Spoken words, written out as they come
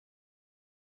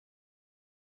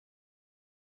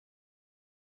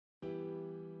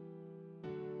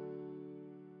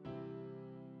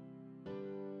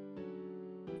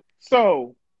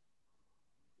So,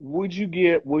 would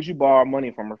you borrow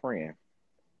money from a friend?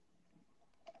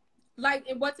 Like,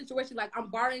 in what situation? Like, I'm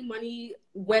borrowing money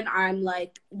when I'm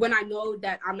like, when I know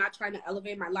that I'm not trying to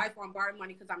elevate my life, or I'm borrowing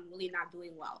money because I'm really not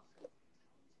doing well.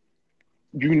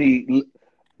 You need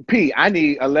I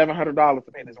need $1,100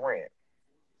 to pay this rent.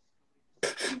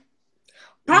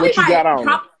 Probably What you got on it?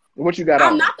 prop, What you got I'm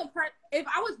on it? not the person. If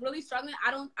I was really struggling,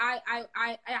 I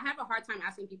have a hard time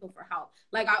asking people for help.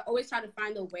 Like, I always try to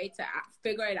find a way to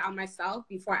figure it out myself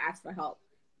before I ask for help.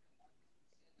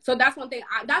 So that's one thing.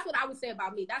 That's what I would say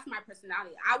about me. That's my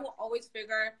personality. I will always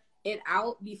figure it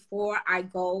out before I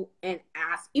go and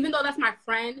ask, even though that's my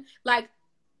friend. Like,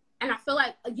 and I feel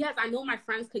like, yes, I know my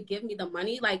friends could give me the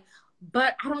money, like,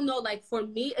 but I don't know. Like, for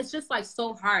me, it's just like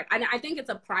so hard. And I think it's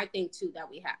a pride thing too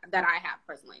that I have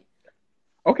personally.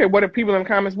 Okay, what if people in the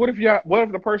comments? What if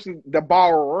the person, the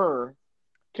borrower,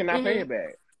 cannot pay it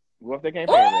back? What if they can't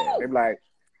pay it back? They be like,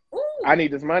 Ooh. I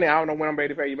need this money. I don't know when I'm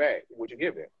ready to pay you back. Would you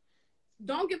give it?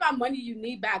 Don't give out money you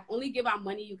need back. Only give out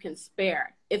money you can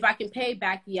spare. If I can pay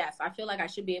back, yes. I feel like I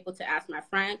should be able to ask my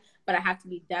friend, but I have to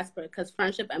be desperate because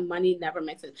friendship and money never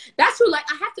makes it. That's true. Like,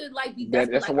 I have to like be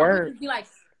desperate. That's like, a word. I be like,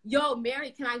 yo,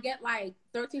 Mary, can I get like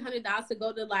 $1,300 to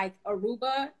go to like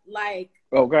Aruba? Like,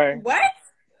 okay. What?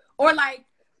 Or like,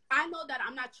 I know that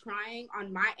I'm not trying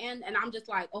on my end, and I'm just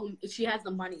like, oh, she has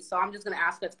the money, so I'm just gonna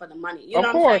ask her for the money. You know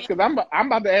of what course, I'm because I'm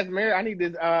about to ask Mary. I need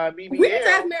this BBL. We need to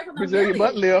ask Mary for the Brazilian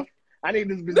butt million. lift. I need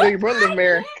this Brazilian butt lift,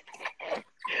 Mary.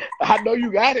 I know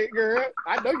you got it, girl.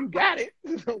 I know you got it.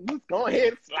 Just go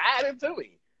ahead and slide into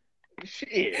it.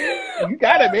 Shit, you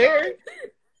got it, Mary.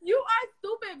 You are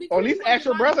stupid. Or at least ask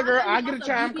your brother, girl. I I get a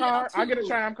chime card. I get a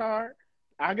chime card.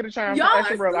 I get a chime. Y'all Ask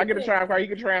your are brother. I get a stupid. chime card. You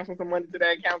can transfer some money to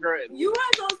that account, girl. You are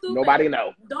so stupid. Nobody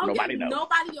know. Don't Nobody give know.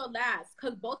 nobody your last,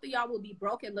 because both of y'all will be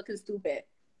broke and looking stupid.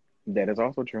 That is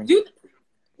also true.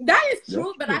 That is true,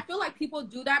 That's but true. I feel like people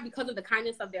do that because of the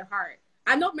kindness of their heart.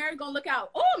 I know Mary gonna look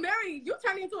out. Oh, Mary, you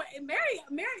turning into a Mary.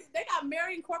 They got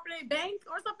Mary Incorporated Bank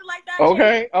or something like that.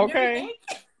 Okay, Mary okay,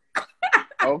 Bank.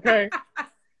 okay.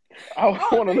 I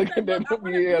want to look at that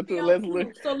BBL too. Let's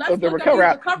look. So let's the look recovery.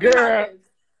 at these recovery Girl, houses.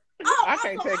 Oh, I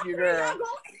can't take you, girl.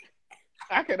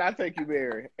 I cannot take you,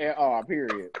 Mary. At all.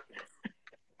 Period.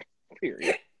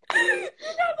 Period. You're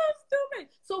so stupid.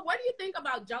 So what do you think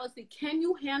about jealousy? Can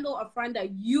you handle a friend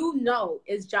that you know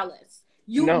is jealous?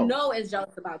 You know is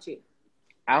jealous about you.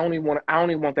 I only want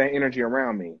that energy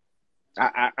around me.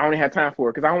 I only have time for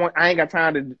it because I ain't got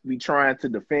time to be trying to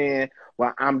defend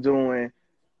what I'm doing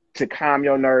to calm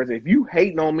your nerves. If you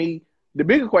hating on me, the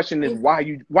bigger question is why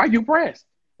you pressed?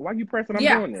 Why you pressing? I'm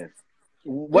doing this.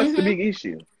 What's the big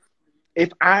issue?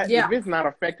 If it's not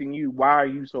affecting you, why are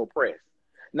you so pressed?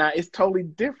 Now it's totally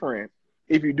different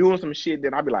if you're doing some shit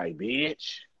that I'll be like,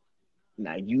 bitch.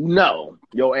 Now you know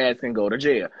your ass can go to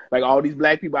jail. Like all these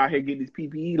black people out here getting these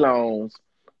PPE loans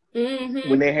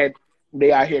when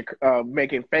they out here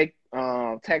making fake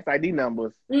tax ID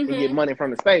numbers and get money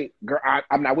from the state. Girl,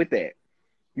 I'm not with that.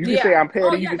 You can say I'm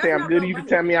petty, you can say I'm good, you can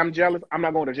tell me I'm jealous. I'm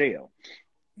not going to jail.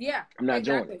 Yeah, I'm not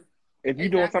doing it. If you're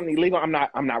doing something illegal, I'm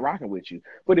not rocking with you.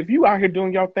 But if you out here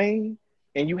doing your thing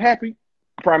and you happy,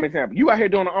 prime example, you out here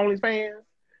doing the OnlyFans,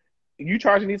 you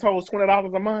charging these hoes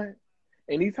 $20 a month,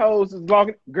 and these hoes is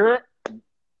logging, girl,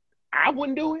 I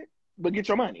wouldn't do it, but get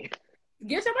your money.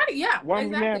 Get your money, yeah. Why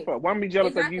am I mad for? Why am I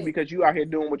jealous of you because you out here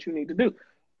doing what you need to do?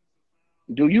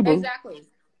 Do you, boo?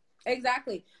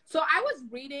 Exactly. So I was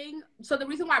reading. So the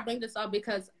reason why I bring this up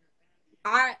because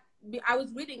I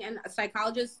was reading, and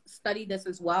psychologists studied this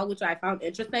as well, which I found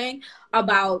interesting,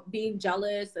 about being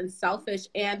jealous and selfish.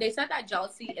 And they said that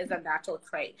jealousy is a natural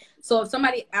trait. So if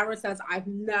somebody ever says, I've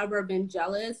never been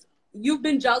jealous, you've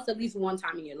been jealous at least one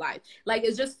time in your life. Like,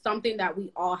 it's just something that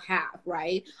we all have,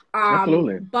 right?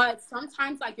 Absolutely. But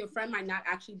sometimes, like, your friend might not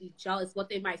actually be jealous. What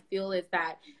they might feel is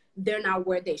that they're not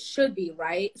where they should be,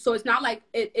 right? So it's not like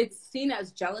it's seen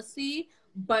as jealousy,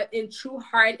 but in true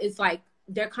heart, it's like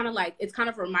they're kind of like, it's kind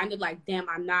of reminded like, damn,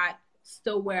 I'm not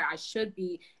still where I should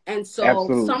be. And so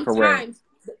sometimes, correct.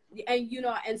 And you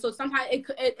know, and so sometimes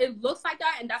it looks like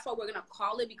that, and that's what we're gonna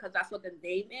call it because that's what the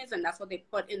name is, and that's what they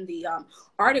put in the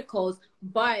articles.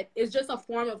 But it's just a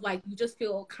form of like, you just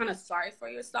feel kind of sorry for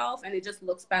yourself, and it just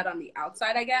looks bad on the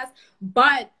outside, I guess.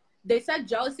 But they said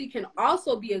jealousy can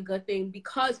also be a good thing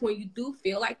because when you do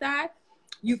feel like that,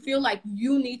 you feel like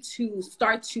you need to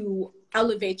start to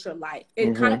elevate your life.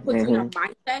 It kind of puts you in a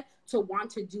mindset to want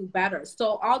to do better.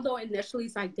 So although initially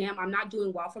it's like, damn, I'm not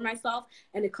doing well for myself,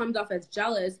 and it comes off as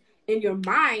jealous, in your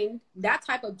mind, that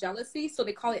type of jealousy, so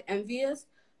they call it envious.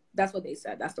 That's what they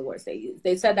said. That's the words they used.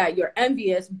 They said that you're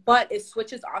envious, but it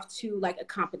switches off to like a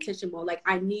competition mode. Like,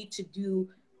 I need to do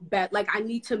bet. Like, I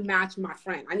need to match my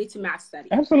friend. I need to match Steady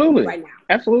Absolutely. right now.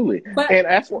 Absolutely. But And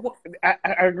that's what I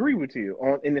agree with you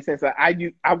on, in the sense that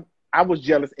I was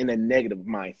jealous in a negative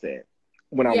mindset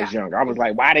when I was younger. I was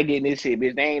like, why they getting this shit,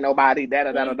 bitch? They ain't nobody, da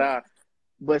da da da da.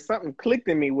 But something clicked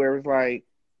in me where it's like,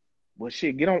 well,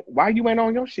 shit, get on. Why you ain't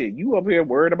on your shit? You up here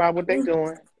worried about what they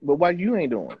doing, but why you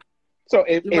ain't doing? So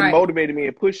it motivated me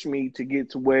and pushed me to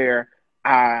get to where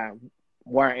I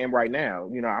am right now.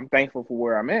 You know, I'm thankful for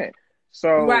where I'm at.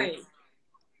 So,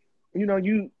 you know,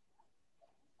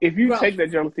 if you take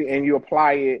that jealousy and you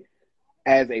apply it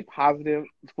as a positive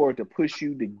for it to push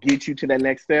you to get you to that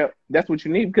next step, that's what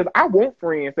you need. Because I want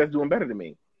friends that's doing better than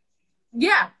me.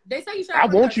 Yeah, they say you should. I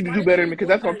want you to do better than me because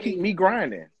that's gonna keep me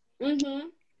grinding. Mm-hmm.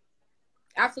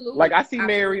 Absolutely. Like I see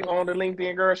Mary on the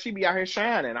LinkedIn, girl. She be out here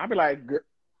shining. I be like, girl,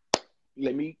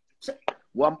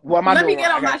 what am I doing?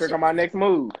 I got to figure out my next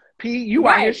move. P, you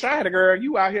out here shining, girl.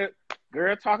 You out here,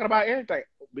 girl, talking about everything.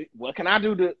 What can I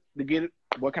do to get it?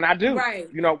 What can I do? Right.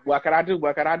 You know, what can I do?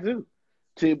 What can I do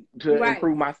to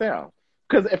improve myself?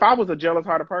 Because if I was a jealous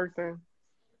hearted person,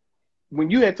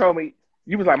 when you had told me,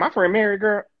 you was like, my friend Mary,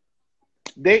 girl,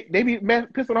 they be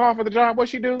pissing off for the job. What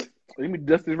she do? Let me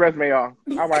dust this resume off.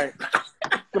 All right.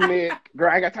 Submit. Girl,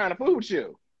 I ain't got time to fool with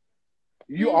you.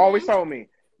 You always told me,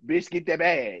 bitch, get that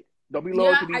bag. Don't be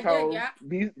loyal to these hoes.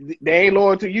 They ain't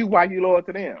loyal to you. Why you loyal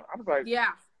to them? I was like,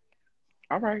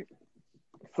 all right.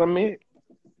 Submit.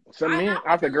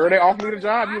 I said, girl, they offered me the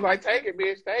job. You was like, take it,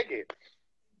 bitch, take it.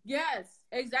 Yes,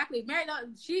 exactly. Mary,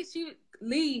 she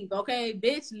leave, okay,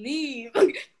 bitch, leave.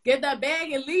 Get that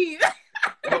bag and leave.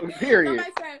 Period.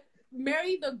 Somebody said,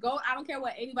 Mary the GOAT. I don't care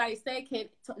what anybody say.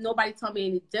 Nobody tell me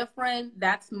any different.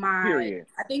 That's my. Period.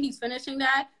 I think he's finishing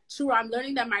that. True, I'm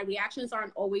learning that my reactions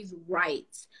aren't always right.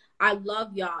 I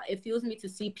love y'all. It fuels me to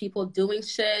see people doing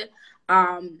shit.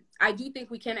 I do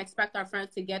think we can't expect our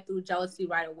friends to get through jealousy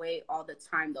right away all the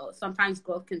time, though. Sometimes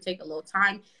growth can take a little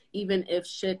time, even if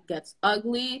shit gets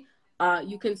ugly.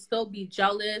 You can still be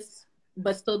jealous,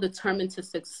 but still determined to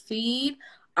succeed.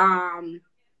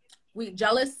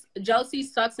 Jealousy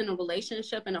sucks in a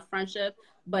relationship and a friendship,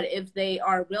 but if they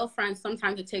are real friends,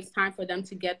 sometimes it takes time for them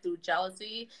to get through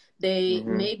jealousy. They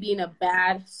may be in a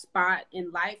bad spot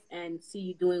in life and see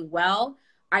you doing well.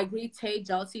 I agree, Tay,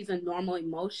 jealousy is a normal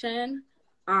emotion.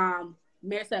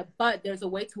 Mary said, but there's a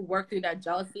way to work through that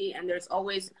jealousy, and there's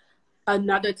always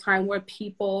another time where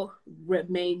people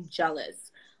remain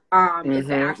jealous.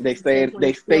 They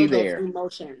stay there.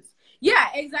 Emotions. Yeah,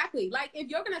 exactly. Like, if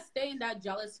you're gonna stay in that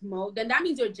jealous mode, then that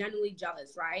means you're genuinely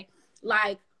jealous, right?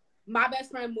 Like, my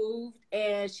best friend moved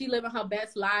and she living her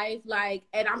best life, like,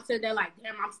 and I'm sitting there like,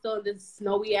 damn, I'm still in this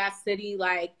snowy ass city,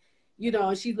 like, you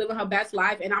know, she's living her best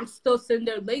life, and I'm still sitting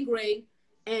there lingering,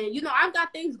 and you know, I've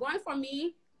got things going for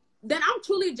me. Then I'm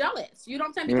truly jealous. You know what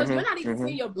I'm saying? Because you're not even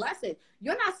seeing your blessing.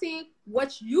 You're not seeing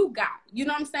what you got. You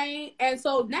know what I'm saying? And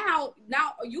so now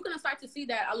you're going to start to see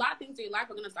that a lot of things in your life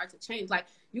are going to start to change. Like,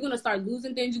 you're going to start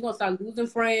losing things. You're going to start losing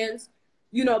friends,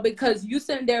 you know, because you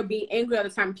sitting there being angry all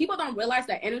the time. People don't realize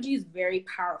that energy is very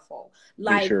powerful.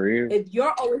 Like, if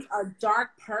you're always a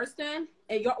dark person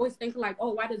and you're always thinking like,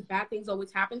 oh, why does bad things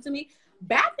always happen to me?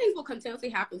 Bad things will continuously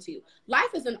happen to you.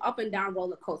 Life is an up and down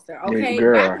roller coaster, okay?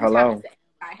 Girl, hello.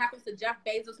 It happens to Jeff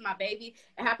Bezos, my baby.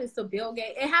 It happens to Bill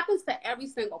Gates. It happens to every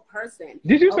single person.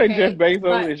 Did you say Jeff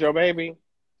Bezos is your baby?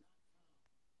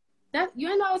 That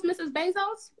you know it's Mrs.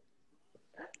 Bezos?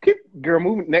 Keep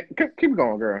going, girl. Keep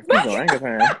going. I ain't got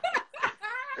time.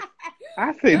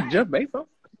 I said Jeff Bezos.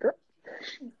 Girl.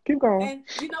 Keep going. And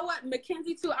you know what?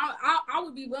 Mackenzie too. I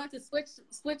would be willing to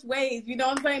switch ways. You know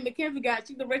what I'm saying? Mackenzie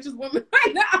she's the richest woman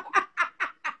right now.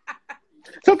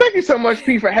 So thank you so much,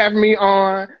 P, for having me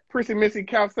on Prissy Missy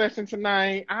Couch Session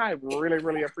tonight. I really,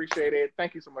 really appreciate it.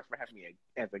 Thank you so much for having me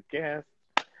as a guest.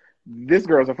 This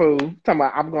girl's a fool. Talking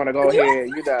about I'm going to go ahead,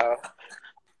 you know,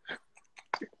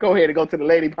 go ahead and go to the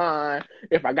lady pond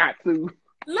if I got to.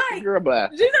 Like, girl,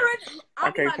 but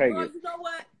I can't take it. You know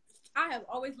what? I have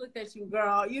always looked at you,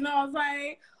 girl. You know what I'm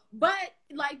saying? But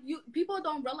like, people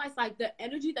don't realize like the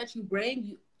energy that you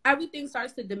bring, everything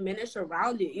starts to diminish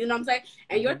around you. You know what I'm saying?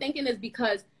 And you're thinking it's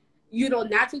because, you know,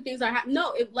 natural things are happening.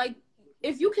 No,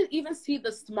 if you can even see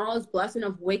the smallest blessing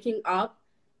of waking up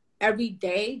every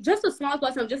day, just the smallest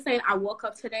blessing of just saying, I woke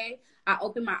up today, I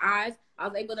opened my eyes, I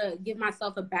was able to give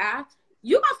myself a bath,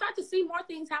 you're going to start to see more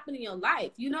things happen in your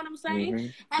life. You know what I'm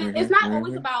saying? And it's not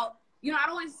always about, you know, I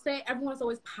don't always say everyone's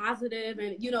always positive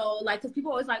and, you know, like, because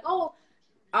people always like, oh,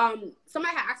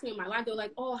 somebody had asked me in my life, they were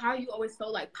like, oh, how are you always so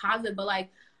like positive? But like,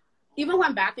 even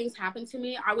when bad things happen to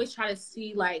me, I always try to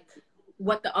see like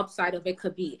what the upside of it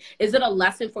could be. Is it a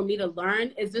lesson for me to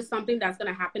learn? Is this something that's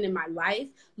going to happen in my life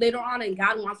later on? And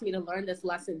God wants me to learn this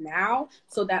lesson now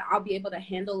so that I'll be able to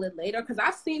handle it later. Because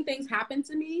I've seen things happen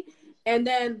to me. And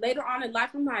then later on in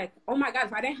life, I'm like, oh my God,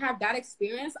 if I didn't have that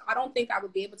experience, I don't think I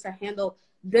would be able to handle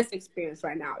this experience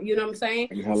right now. You know what I'm saying?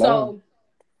 Hello. So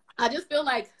I just feel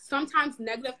like sometimes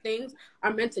negative things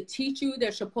are meant to teach you.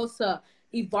 They're supposed to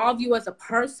evolve you as a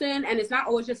person, and it's not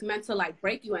always just meant to like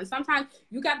break you. And sometimes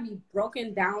you got to be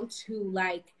broken down to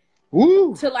like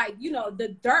you know, the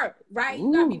dirt, right? Woo.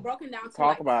 You got to be broken down to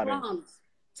Talk like crumbs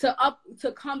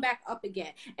to come back up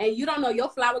again. And you don't know, your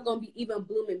flower gonna be even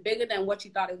blooming bigger than what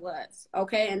you thought it was.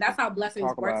 Okay, and that's how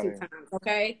blessings work sometimes.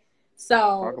 Okay, so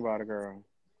talk about it, girl.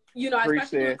 You know,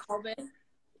 especially with COVID,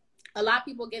 a lot of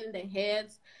people get in their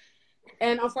heads,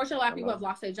 and unfortunately, a lot of people have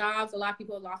lost their jobs. A lot of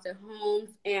people have lost their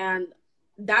homes, and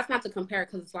that's not to compare,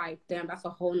 because it's like, damn, that's a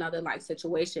whole nother like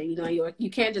situation. You know, you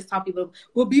can't just tell people,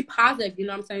 well, be positive. You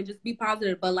know what I'm saying? Just be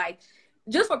positive. But like,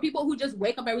 just for people who just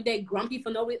wake up every day grumpy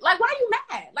for no reason, like, why are you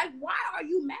mad? Like, why are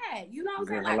you mad? You know what I'm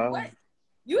saying? Like, what?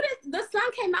 The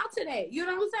sun came out today. You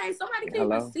know what I'm saying? Somebody can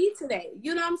even see today.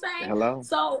 You know what I'm saying?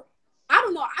 So I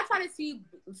don't know. I try to see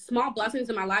small blessings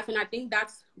in my life, and I think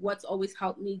that's what's always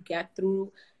helped me get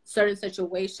through certain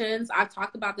situations. I've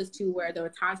talked about this too, where there were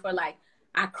times where like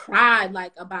I cried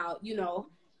like about, you know,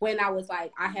 when I was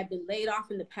like, I had been laid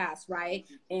off in the past, right?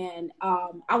 And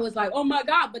I was like, oh my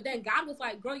God. But then God was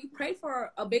like, girl, you prayed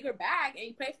for a bigger bag and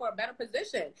you prayed for a better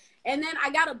position. And then I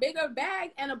got a bigger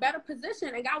bag and a better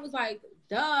position. And God was like,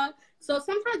 duh. So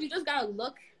sometimes you just got to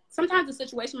look. Sometimes the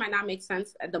situation might not make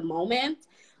sense at the moment,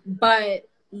 but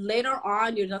later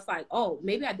on, you're just like, oh,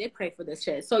 maybe I did pray for this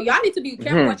shit. So y'all need to be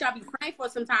careful what y'all be praying for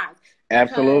sometimes.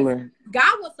 Absolutely.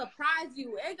 God will surprise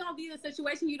you. It's going to be the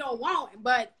situation you don't want,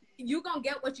 but you're going to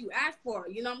get what you asked for.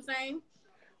 You know what I'm saying?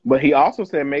 But he also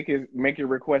said, make your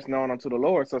request known unto the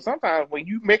Lord. So sometimes when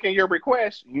you making your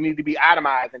request, you need to be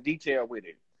itemized and detailed with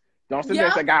it. Don't sit there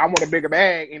and say, God, I want a bigger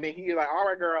bag. And then he's like, all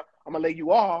right, girl, I'm going to lay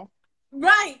you off.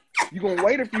 Right. You're going to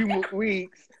wait a few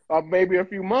weeks or maybe a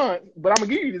few months, but I'm going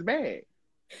to give you this bag.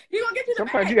 He gonna get you the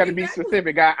Sometimes bag. you got to be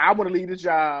specific. God, I want to leave this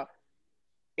job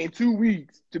in 2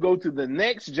 weeks to go to the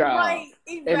next job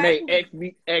and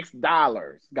make X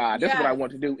dollars. God, this is what I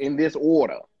want to do in this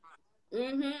order.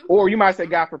 Mm-hmm. Or you might say,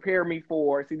 God, prepare me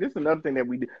for. See, this is another thing that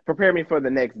we do. Prepare me for the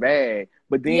next bag.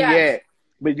 But then,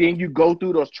 but then you go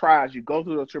through those trials, you go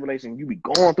through those tribulations. You be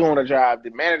going through on the job.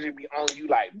 The manager be on you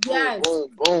like boom, boom,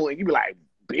 boom, and you be like,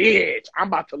 bitch, I'm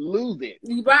about to lose it.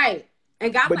 Right.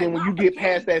 And God's but then when you get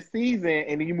past that season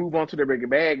and then you move on to the bigger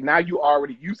bag, now you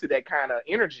already used to that kind of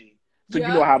energy. So you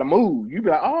know how to move. You be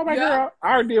like, oh, my girl,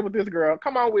 I already deal with this girl.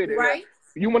 Come on with it. Right.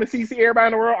 You want to CC everybody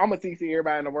in the world? I'm going to CC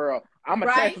everybody in the world. I'm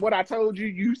going to test what I told you.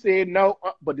 You said no,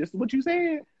 but this is what you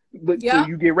said. But so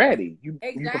you get ready. You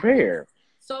prepare.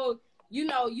 So, you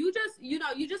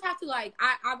just have to like,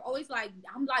 I've always like,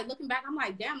 I'm like looking back, I'm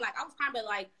like, damn, like I was kind of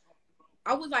like,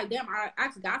 damn, I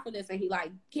asked God for this and he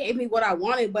like gave me what I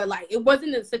wanted, but like it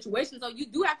wasn't the situation. So you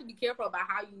do have to be careful about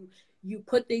how you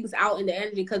put things out in the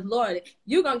energy, because Lord,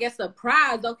 you're gonna get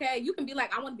surprised. Okay, you can be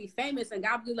like, I want to be famous, and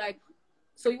God will be like,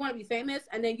 so you want to be famous,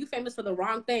 and then you famous for the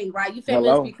wrong thing, right? You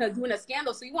famous because you in a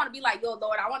scandal, so you want to be like, yo,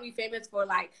 Lord, I want to be famous for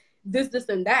like this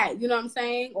and that, you know what I'm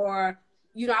saying? Or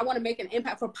I want to make an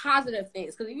impact for positive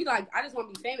things, because if you like, I just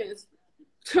want to be famous,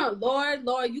 Lord,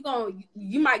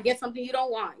 you might get something you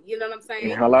don't want. You know what I'm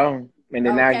saying? Hello. And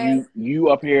then now you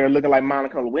up here looking like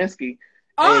Monica Lewinsky.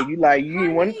 And you like,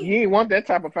 you ain't want that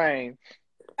type of fame.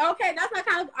 Okay, that's my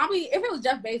kind of, I mean, if it was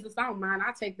Jeff Bezos, I don't mind.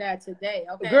 I'll take that today.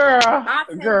 Okay. Girl. I'll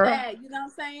take that. You know what I'm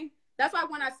saying? That's why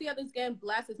when I see others getting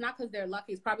blessed, it's not because they're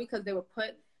lucky. It's probably because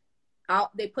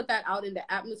they put that out in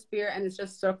the atmosphere and it's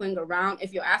just circling around.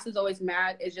 If your ass is always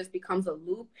mad, it just becomes a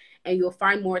loop and you'll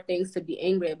find more things to be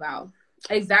angry about.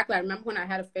 Exactly. I remember when I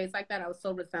had a phase like that, I was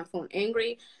so resentful and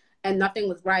angry and nothing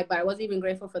was right, but I wasn't even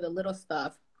grateful for the little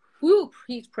stuff. Whoo,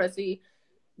 preach, Prissy.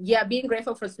 Yeah, being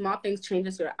grateful for small things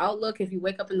changes your outlook. If you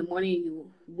wake up in the morning and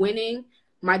you winning,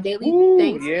 my daily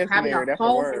things, having a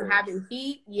home and having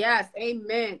heat. Yes,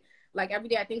 amen. Like every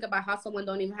day I think about how someone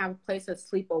don't even have a place to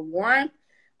sleep or warmth.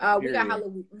 We got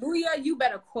hallelujah. You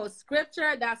better quote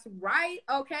scripture. That's right.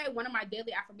 Okay. One of my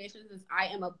daily affirmations is I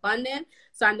am abundant.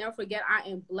 So I never forget I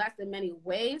am blessed in many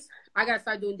ways. I got to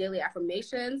start doing daily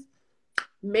affirmations.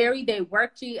 Mary Day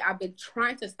work G. I've been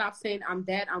trying to stop saying I'm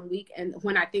dead, I'm weak. And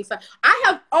when I think so,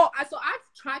 I've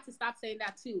tried to stop saying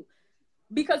that too,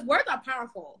 because words are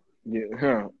powerful.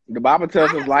 Yeah. The Bible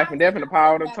tells us life and death in the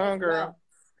power of the tongue, girl.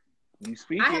 You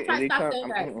speak it. I have tried to stop saying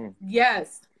that.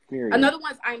 Yes. Period. Another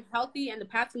one is I'm healthy. In the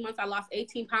past 2 months, I lost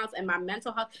 18 pounds and my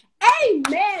mental health.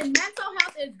 Amen. Mental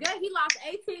health is good. He lost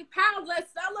 18 pounds.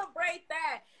 Let's celebrate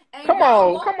that. And Come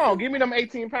on, give me them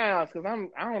 18 pounds, because I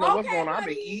don't know what's going on. I've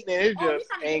been eating and it just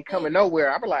ain't coming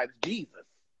nowhere. I be like, Jesus,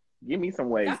 give me some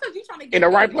weight. That's what you trying to get in the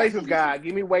right places, God.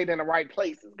 Give me weight in the right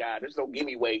places, God. Just don't give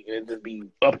me weight and just be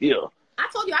up here. I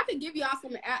told you I could give y'all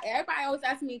some. Everybody always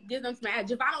asks me to give them some ads.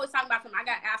 Javon always talking about some. I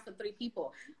got asked for 3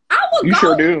 people. I will go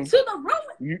sure do. to the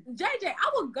room. JJ,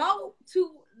 I will go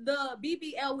to the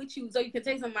BBL with you so you can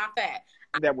take some of my fat.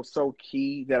 That was so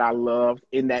key that I loved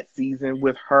in that season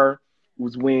with her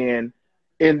was when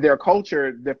in their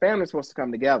culture, the family was supposed to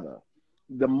come together.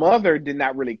 The mother did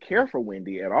not really care for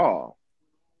Wendy at all.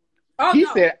 He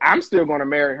said, I'm still going to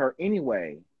marry her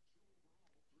anyway.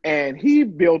 And he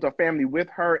built a family with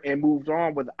her and moved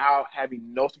on without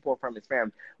having no support from his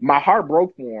family. My heart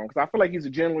broke for him because I feel like he's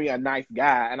generally a nice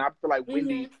guy. And I feel like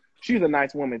Wendy, she's a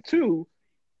nice woman too.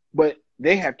 But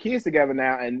they have kids together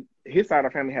now and his side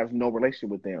of the family has no relationship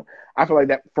with them. I feel like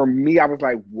that for me, I was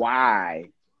like, why?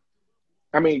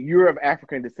 I mean, you're of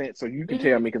African descent, so you can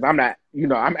tell me because I'm not,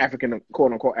 I'm African,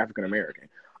 quote unquote, African American.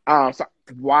 So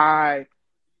why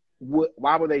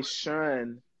would they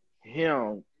shun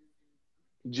him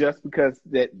just because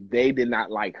that they did not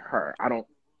like her? I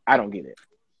don't get it.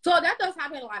 So that does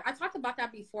happen a lot. I talked about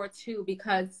that before too,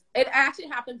 because it actually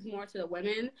happens more to the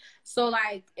women. So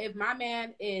like if my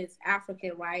man is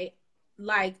African, right?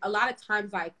 Like a lot of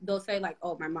times, like they'll say like,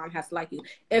 oh, my mom has to like you.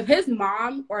 If his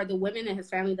mom or the women in his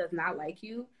family does not like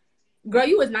you, girl,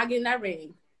 you is not getting that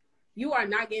ring. You are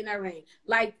not getting that ring.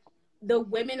 Like the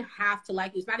women have to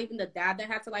like you. It's not even the dad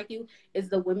that has to like you. It's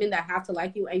the women that have to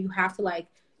like you. And you have to like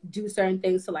do certain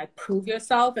things to like prove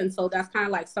yourself. And so that's kind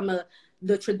of like some of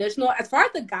the traditional. As far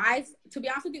as the guys, to be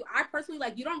honest with you, I personally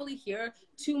like, you don't really hear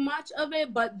too much of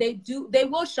it, but they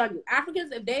will shun you.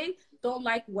 Africans, if they don't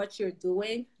like what you're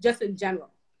doing, just in general,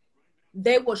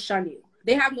 they will shun you.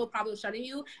 They have no problem shunning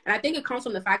you. And I think it comes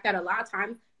from the fact that a lot of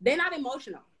times they're not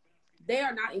emotional. They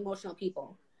are not emotional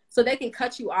people. So they can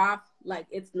cut you off like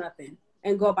it's nothing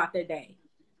and go about their day.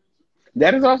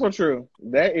 That is also true.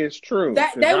 That is true.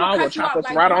 That they will cut you off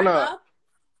like right on up.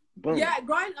 Boom. Yeah,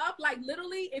 growing up, like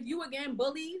literally, if you were getting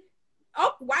bullied,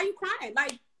 oh, why are you crying?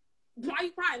 Like, why are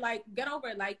you crying? Like, get over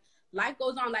it. Like, life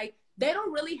goes on. Like, they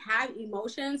don't really have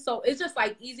emotions, so it's just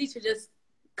like easy to just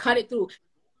cut it through.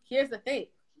 Here's the thing.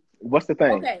 What's the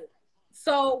thing? Okay,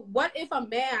 so what if a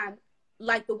man,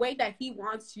 like the way that he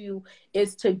wants you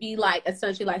is to be like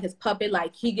essentially like his puppet?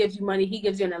 Like he gives you money, he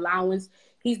gives you an allowance.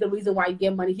 He's the reason why you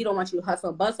get money. He don't want you to hustle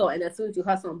and bustle. And as soon as you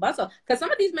hustle and bustle, because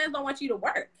some of these men don't want you to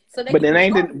work. So they but then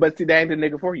see, that ain't the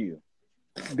nigga for you.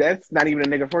 That's not even a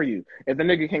nigga for you. If the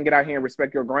nigga can get out here and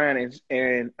respect your grind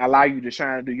and allow you to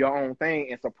shine and do your own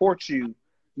thing and support you,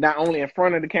 not only in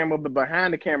front of the camera but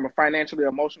behind the camera, financially,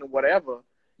 emotionally, whatever.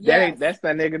 Yes. That's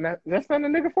not nigga. That's not a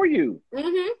nigga for you.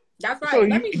 That's right. So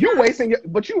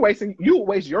you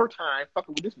waste your time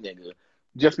fucking with this nigga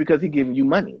just because he giving you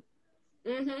money.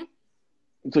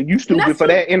 So you stupid for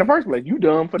that in the first place. You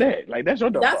dumb for that. Like, that's your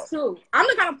dumb. That's true. I'm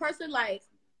the kind of person, like,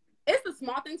 it's the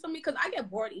small things for me because I get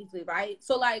bored easily, right?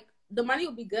 So, like, the money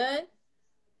will be good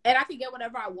and I can get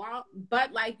whatever I want,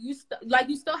 but, like, you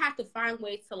still have to find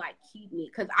ways to, like, keep me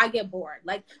because I get bored.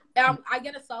 Like, I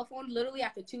get a cell phone, literally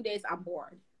after 2 days, I'm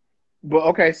bored. But,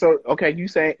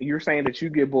 you're saying that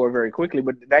you get bored very quickly,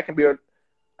 but that can be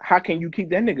how can you keep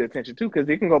that nigga attention, too? Because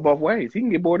it can go both ways. He can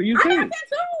get bored of you, too. I got that,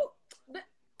 too.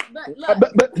 Look,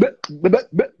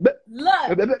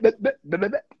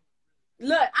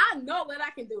 I know what I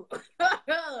can do.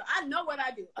 I know what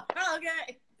I do.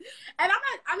 Okay. And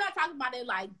I'm not talking about it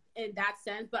like in that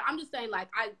sense, but I'm just saying like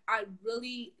I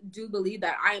really do believe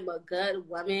that I am a good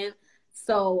woman.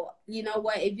 So you know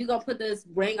what? If you're gonna put this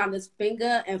ring on this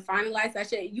finger and finalize that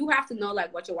shit, you have to know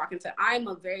like what you're walking to. I'm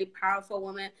a very powerful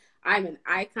woman. I'm an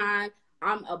icon.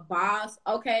 I'm a boss.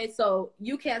 Okay, so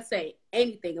you can't say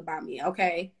anything about me.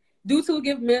 Okay. Due to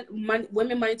give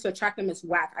women money to attract them is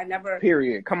whack. I never.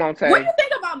 Period. Come on, Tay. What do you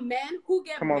think about men who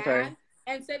get mad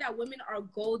and say that women are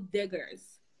gold diggers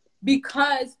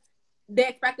because they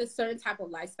expect a certain type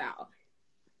of lifestyle?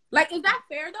 Like, is that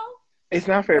fair though? It's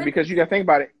not fair because you got to think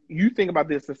about it. You think about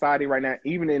this society right now,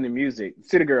 even in the music.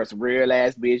 City girls, real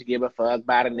ass bitch, give a fuck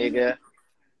about a nigga.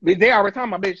 They already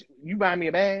talking about, bitch, you buy me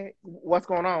a bag? What's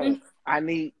going on? I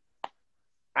need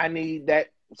that.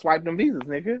 Swipe them visas,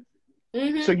 nigga.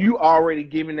 So you already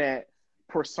giving that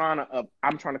persona of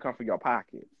I'm trying to come for your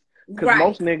pockets. Because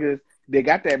most niggas, they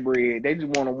got that bread. They just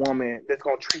want a woman that's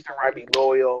going to treat them right, be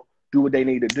loyal, do what they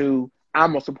need to do.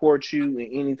 I'm going to support you in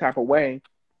any type of way.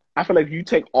 I feel like you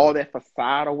take all that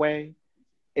facade away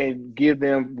and give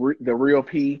them the real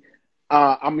P.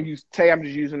 I'm just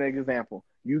using an example.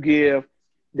 you give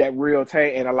that real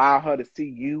Tay and allow her to see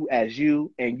you as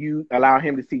you, and you allow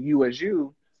him to see you as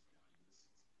you,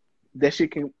 that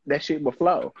shit will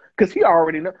flow. Because he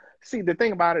already know. See, the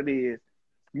thing about it is,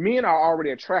 men are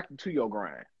already attracted to your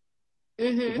grind.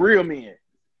 Mm-hmm. Real men,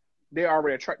 they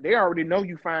already know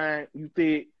you fine, you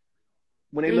thick.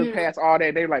 When they look past all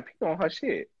that, they like, pick on her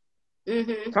shit.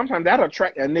 Mm-hmm. Sometimes that'll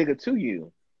attract a nigga to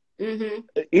you. Mm-hmm.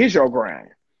 It is your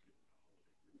grind.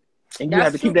 And you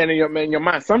have to keep that in your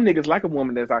mind. Some niggas like a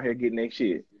woman that's out here getting their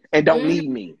shit and don't need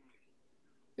me.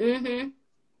 Mm-hmm.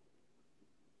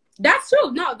 That's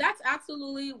true. No, that's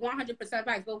absolutely 100%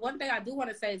 facts. But one thing I do want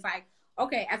to say is like,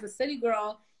 okay, as a city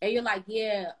girl, and you're like,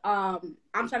 yeah, I'm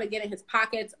trying to get in his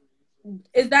pockets.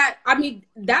 Is that, I mean,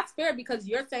 that's fair because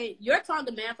you're telling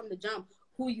the man from the jump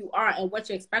who you are and what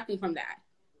you're expecting from that.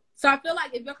 So I feel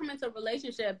like if you're coming to a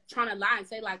relationship trying to lie and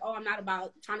say like, oh, I'm not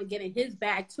about trying to get in his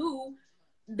bag too,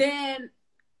 then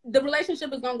the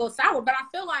relationship is going to go sour. But I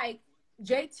feel like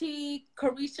JT,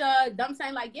 Carisha, them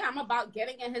saying like, yeah, I'm about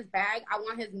getting in his bag. I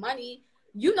want his money.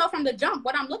 You know from the jump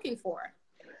what I'm looking for.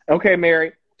 Okay,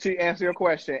 Mary, to answer your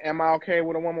question, am I okay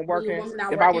with a woman working?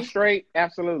 If I was straight,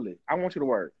 absolutely. I want you to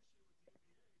work.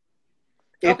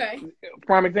 Okay.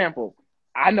 Prime example,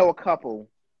 I know a couple,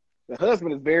 the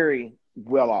husband is very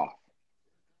well off.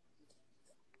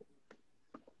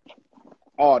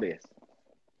 All this.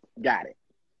 Got it.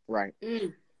 Right.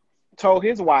 Told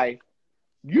his wife,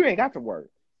 you ain't got to work.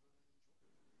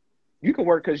 You can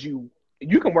work because you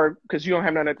don't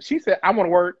have nothing. She said, I want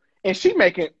to work. And she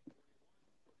making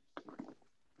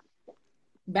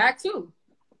back too.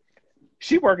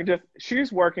 She's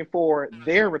working for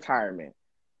their retirement.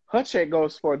 Her check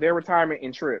goes for their retirement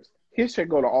and trips. His check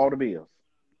go to all the bills.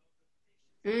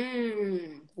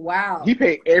 Wow. He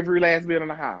paid every last bill in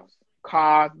the house.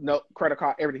 Cars, no credit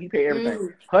card, everything. He paid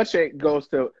everything. Her check goes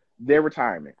to their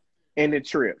retirement and the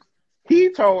trips.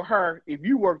 He told her, if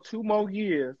you work 2 more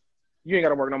years, you ain't got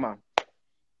to work no more.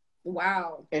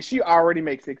 Wow. And she already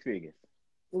makes 6 figures.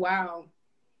 Wow.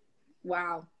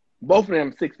 Wow. Both of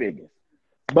them 6 figures.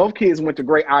 Both kids went to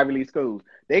great Ivy League schools.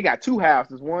 They got 2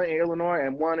 houses, one in Illinois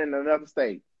and one in another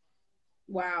state.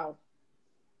 Wow.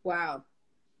 Wow.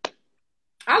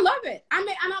 I love it. I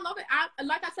mean, and I love it.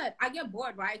 Like I said, I get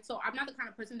bored, right? So I'm not the kind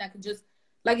of person that could just,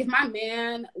 like, if my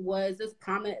man was this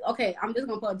prominent, okay, I'm just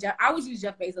going to put Jeff. I always use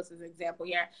Jeff Bezos as an example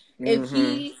here. If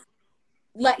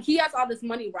he has all this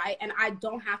money, right? And I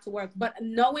don't have to work. But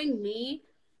knowing me,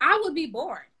 I would be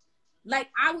bored. Like,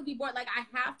 I would be bored. Like, I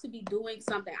have to be doing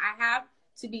something. I have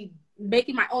to be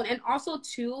making my own. And also,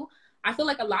 too, I feel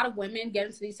like a lot of women get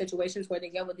into these situations where they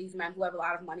get with these men who have a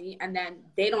lot of money and then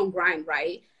they don't grind,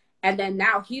 right? And then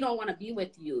now he don't want to be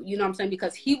with you. You know what I'm saying?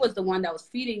 Because he was the one that was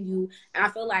feeding you. And I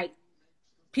feel like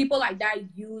people like that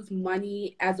use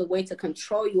money as a way to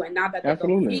control you. And now that they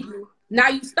don't feed you, now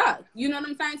you stuck. You know what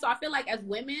I'm saying? So I feel like as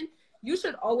women, you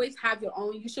should always have your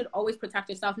own. You should always protect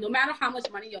yourself. No matter how much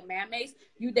money your man makes,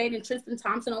 you dating Tristan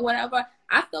Thompson or whatever,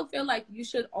 I still feel like you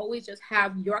should always just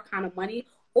have your kind of money.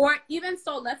 Or even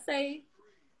so, let's say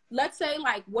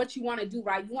like what you want to do,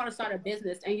 right? You want to start a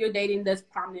business and you're dating this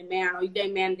prominent man or you're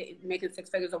dating a man making 6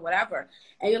 figures or whatever.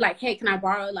 And you're like, hey, can I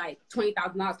borrow like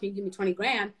 $20,000? Can you give me 20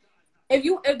 grand?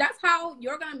 If that's how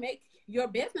you're going to make your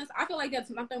business, I feel like there's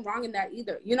nothing wrong in that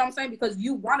either. You know what I'm saying? Because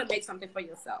you want to make something for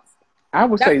yourself. I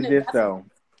would say this though.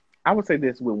 I would say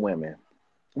this with women.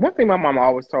 One thing my mama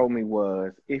always told me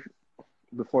was,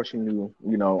 before she knew,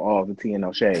 all the tea and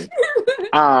no shade,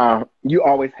 you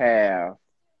always have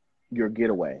your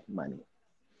getaway money.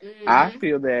 I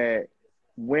feel that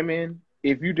women,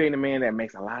 if you date a man that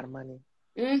makes a lot of money,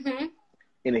 and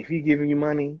if he giving you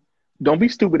money, don't be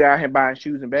stupid out here buying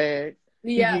shoes and bags.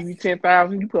 Yes. He give you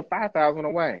 10,000, you put 5,000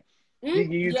 away. He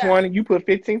give you 20, you put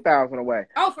 15,000 away.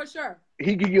 Oh, for sure.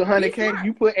 He give you 100K,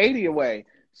 you put 80 away.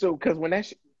 So, because when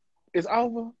that is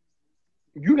over,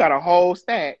 you got a whole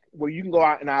stack where you can go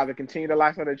out and either continue the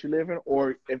lifestyle that you live in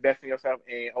or invest in yourself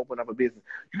and open up a business.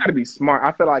 You got to be smart.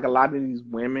 I feel like a lot of these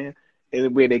women,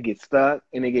 where they get stuck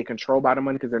and they get controlled by the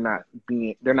money because they're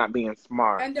not being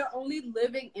smart. And they're only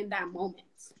living in that moment.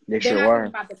 They're not are. Thinking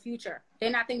about the future. They're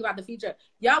not thinking about the future.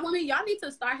 Y'all women, y'all need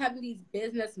to start having these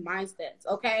business mindsets,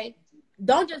 okay?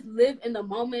 Don't just live in the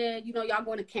moment. Y'all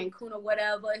going to Cancun or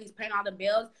whatever. He's paying all the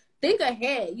bills. Think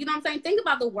ahead. You know what I'm saying? Think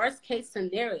about the worst case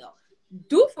scenario.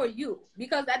 Do for you.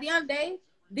 Because at the end of the day,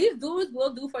 these dudes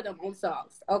will do for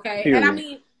themselves, okay? Period. And I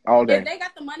mean, all day. If they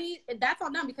got the money, that's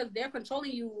on them because they're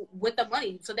controlling you with the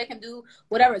money. So they can do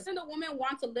whatever. Since the woman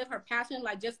wants to live her passion,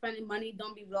 like just spending money,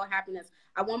 don't be real happiness.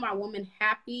 I want my woman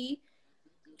happy.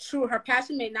 True, her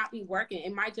passion may not be working.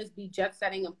 It might just be jet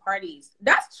setting and parties.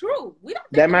 That's true. We don't.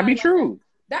 That might be true.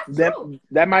 That's That true.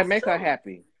 that might That's make her true.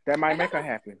 happy. That might And make her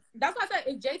happy. that's why I said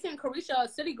if JT and Carisha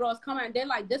City Girls come and they're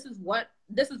like, this is what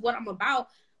I'm about.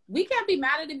 We can't be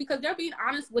mad at it because they're being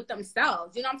honest with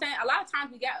themselves. You know what I'm saying? A lot of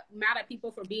times we get mad at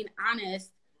people for being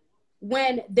honest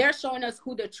when they're showing us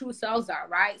who their true selves are,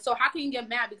 right? So how can you get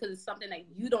mad because it's something that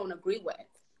you don't agree with?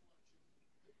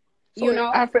 So You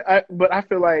know? but I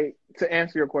feel like, to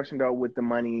answer your question though, with the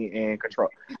money and control,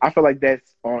 I feel like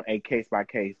that's on a case by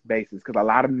case basis, because a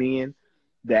lot of men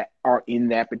that are in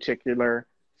that particular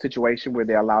situation where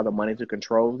they allow the money to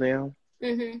control them,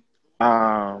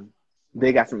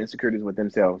 they got some insecurities with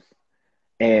themselves,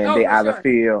 and Oh, for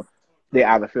sure. they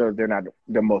either feel they're not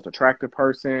the most attractive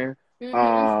person. They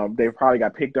probably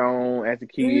got picked on as a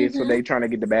kid, so they trying to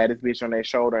get the baddest bitch on their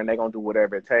shoulder, and they gonna do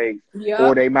whatever it takes. Or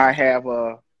Yep. they might have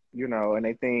a, you know, and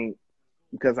they think,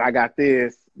 because I got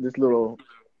this little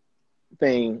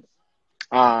thing,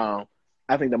 I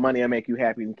think the money will make you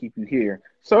happy and keep you here.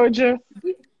 So it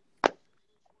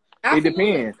Absolutely.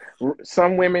 depends.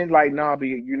 Some women like, nah,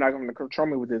 you're not going to control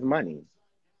me with this money.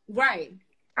 Right.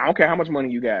 I don't care how much money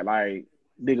you got. Like,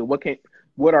 nigga,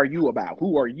 what are you about?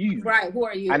 Who are you? Right. Who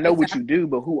are you? I know what you do,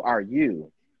 but who are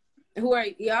you?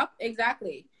 Yep,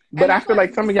 exactly. But And I that's feel why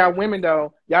like some of y'all women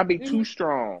though, y'all be too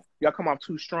strong. Y'all come off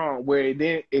too strong, where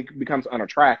then it becomes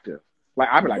unattractive. Like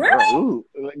I be like, really? girl, ooh,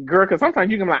 girl, because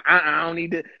sometimes you can be like, I don't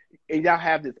need to. And y'all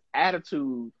have this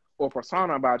attitude or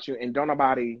persona about you, and don't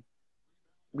nobody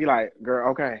be like,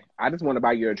 girl, okay, I just want to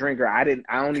buy you a drink, girl. I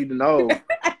don't need to know,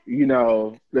 you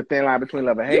know, the thin line between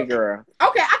love and hate, girl.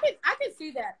 Okay, I can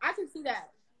see that. I can see that.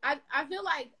 I feel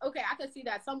like, okay, I can see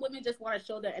that some women just want to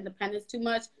show their independence too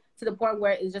much to the point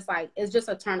where it's just like, it's just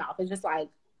a turn off. It's just like,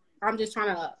 I'm just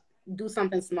trying to do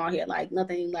something small here, like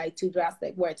nothing like too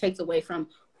drastic where it takes away from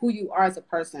who you are as a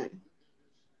person.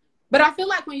 But I feel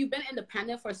like when you've been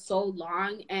independent for so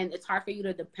long and it's hard for you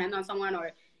to depend on someone,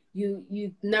 or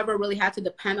you never really had to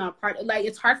depend on a part, like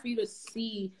it's hard for you to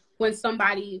see when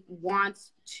somebody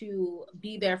wants to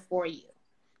be there for you.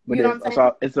 But You know what I'm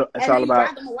saying? it's And all then you about,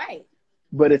 drive them away.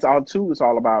 but it's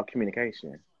all about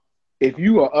communication. If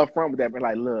you are upfront with that, but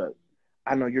like, look,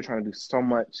 I know you're trying to do so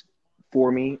much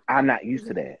for me. I'm not used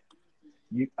to that.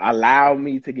 You allow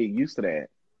me to get used to that.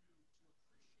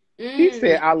 He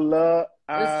said, I love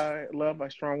a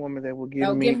strong woman that will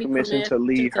give me me permission permission to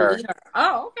lead to her. lead her.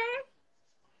 Oh, okay.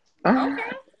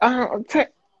 Okay.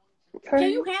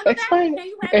 Can you handle that? Explain. Can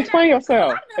you handle that? Explain Because a lot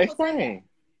yourself. of men will say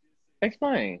that.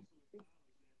 Explain.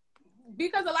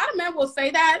 Because a lot of men will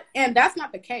say that, and that's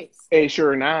not the case. It's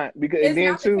sure not. Because it's and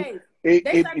then not too, the case.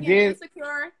 They start getting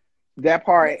insecure. That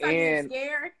part they start and getting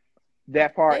scared.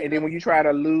 That part, and then when you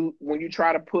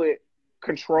try to put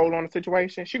control on the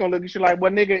situation, she gonna look at you like,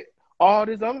 well, nigga, all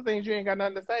these other things you ain't got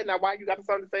nothing to say. Now, why you got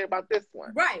something to say about this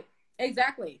one? Right.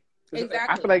 Exactly.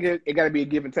 I feel like it got to be a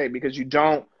give and take, because you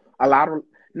don't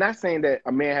not saying that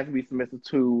a man has to be submissive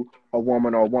to a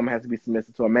woman or a woman has to be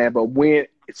submissive to a man, but when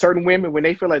certain women, when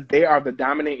they feel like they are the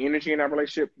dominant energy in that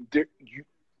relationship,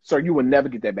 you will never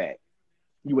get that back.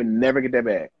 You would never get that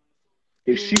back.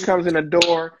 If she comes in the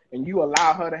door and you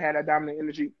allow her to have that dominant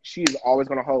energy, she's always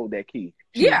going to hold that key.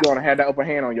 She's going to have that upper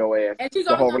hand on your ass. And she's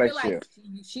the always whole going to feel relationship.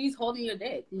 like she's holding your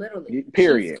dick, literally.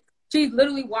 Period. She's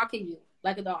literally walking you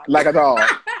like a dog. Like a dog.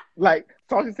 Like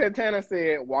Saucy Santana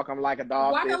said, walk him like a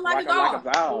dog. Walk him like a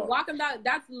dog. Walk him down.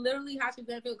 That's literally how she's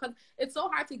going to feel. Because it's so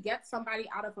hard to get somebody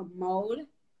out of a mode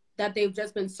that they've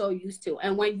just been so used to.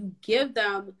 And when you give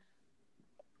them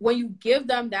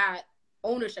that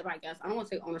ownership, I guess. I don't want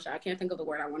to say ownership. I can't think of the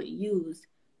word I want to use.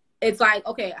 It's like,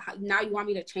 okay, now you want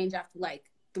me to change after like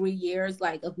 3 years,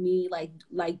 like of me,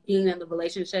 like being in the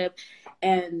relationship,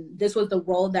 and this was the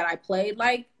role that I played.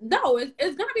 Like, no,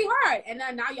 it's gonna be hard. And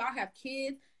then now y'all have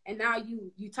kids, and now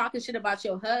you talking shit about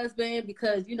your husband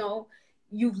because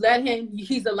you've let him.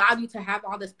 He's allowed you to have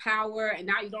all this power, and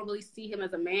now you don't really see him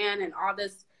as a man and all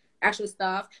this extra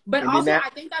stuff. But also, I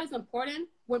think that is important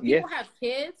when people have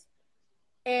kids.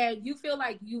 And you feel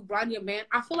like you run your man.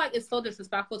 I feel like it's so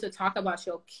disrespectful to talk about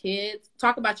your kids,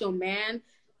 talk about your man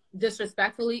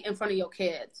disrespectfully in front of your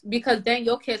kids, because then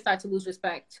your kids start to lose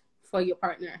respect for your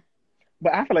partner.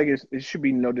 But I feel like it should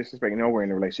be no disrespect nowhere in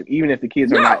the relationship, even if the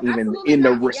kids are not even in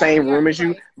the same room as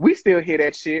you. Right. We still hear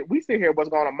that shit. We still hear what's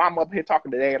going on. Mama up here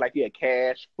talking to dad like he a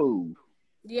cash fool.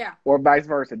 Yeah. Or vice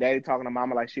versa. Daddy talking to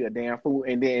mama like she a damn fool.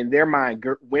 And then in their mind,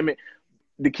 women,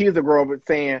 the kids will grow up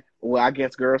saying, well, I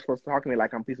guess girls supposed to talk to me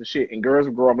like I'm a piece of shit. And girls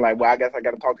will grow up like, well, I guess I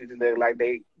got to talk to these niggas like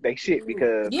they shit,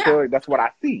 because that's what I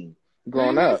see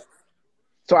growing up.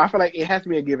 So I feel like it has to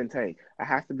be a give and take. It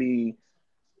has to be,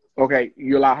 okay,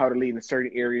 you allow her to lead in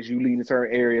certain areas, you lead in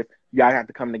certain areas. Y'all have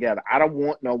to come together. I don't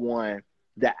want no one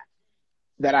that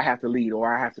that I have to lead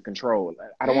or I have to control.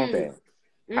 I don't want that.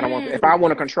 I don't want that. If Mm. I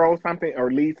want to control something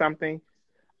or lead something,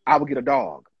 I will get a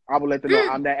dog. I will let them know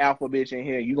I'm that alpha bitch in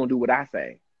here. You're going to do what I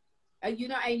say. And you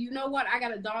know what? I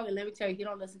got a dog, and let me tell you, he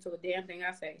don't listen to a damn thing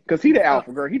I say. Because he the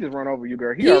alpha, girl. He just run over you,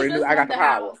 girl. He already knew I got the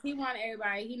power. House. He run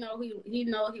everybody. He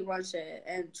know he run shit.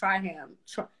 And try him.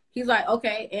 He's like,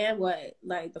 okay, and what?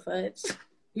 Like, the fudge?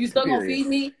 You still gonna feed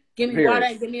me? Give me water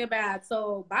and give me a bath.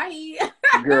 So, bye.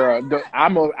 Girl,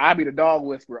 I'll be the dog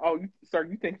whisperer. Oh, sir,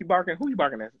 you think you barking? Who you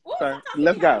barking at? Ooh, sir,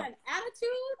 let's go. An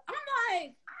attitude? I'm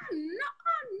like, I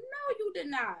know you did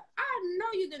not. I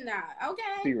know you did not.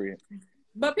 Okay? Period.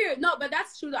 But no, but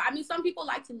that's true though. I mean, some people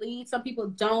like to lead, some people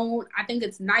don't. I think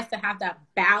it's nice to have that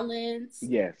balance.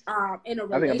 Yes. In a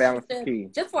relationship. I think a balance is key.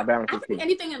 I think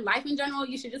anything in life in general,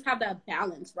 you should just have that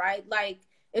balance, right? Like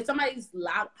if somebody's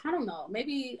loud, I don't know.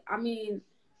 Maybe I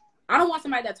don't want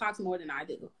somebody that talks more than I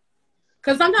do.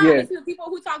 Because sometimes I listen to people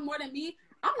who talk more than me.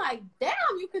 I'm like, damn,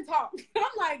 you can talk. I'm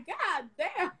like, God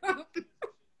damn.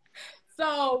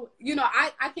 So,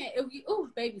 I can't.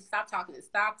 Baby, stop talking.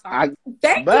 Stop talking.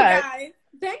 Thank you, guys.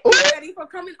 Thank you, Betty, for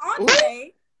coming on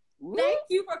today. Thank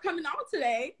you for coming on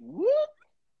today.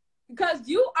 Because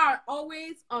you are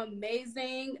always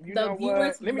amazing. The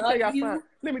viewers love you.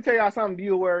 Let me tell y'all something,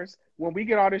 viewers. When we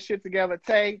get all this shit together,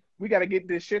 Tay, we got to get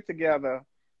this shit together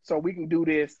so we can do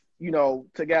this,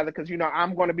 together. Because,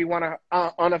 I'm going to be one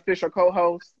of unofficial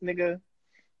co-hosts, nigga.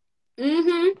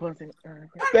 Mm-hmm.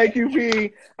 Thank you,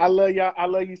 P. I love y'all. I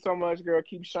love you so much, girl.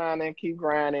 Keep shining, keep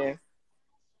grinding.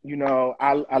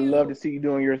 I love to see you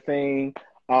doing your thing.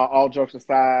 All jokes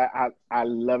aside, I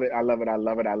love it. I love it. I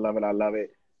love it. I love it. I love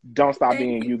it. Don't stop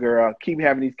being you, girl. Keep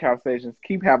having these conversations.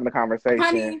 Keep having the conversation.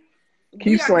 Honey,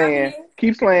 keep slaying.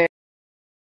 Keep slaying.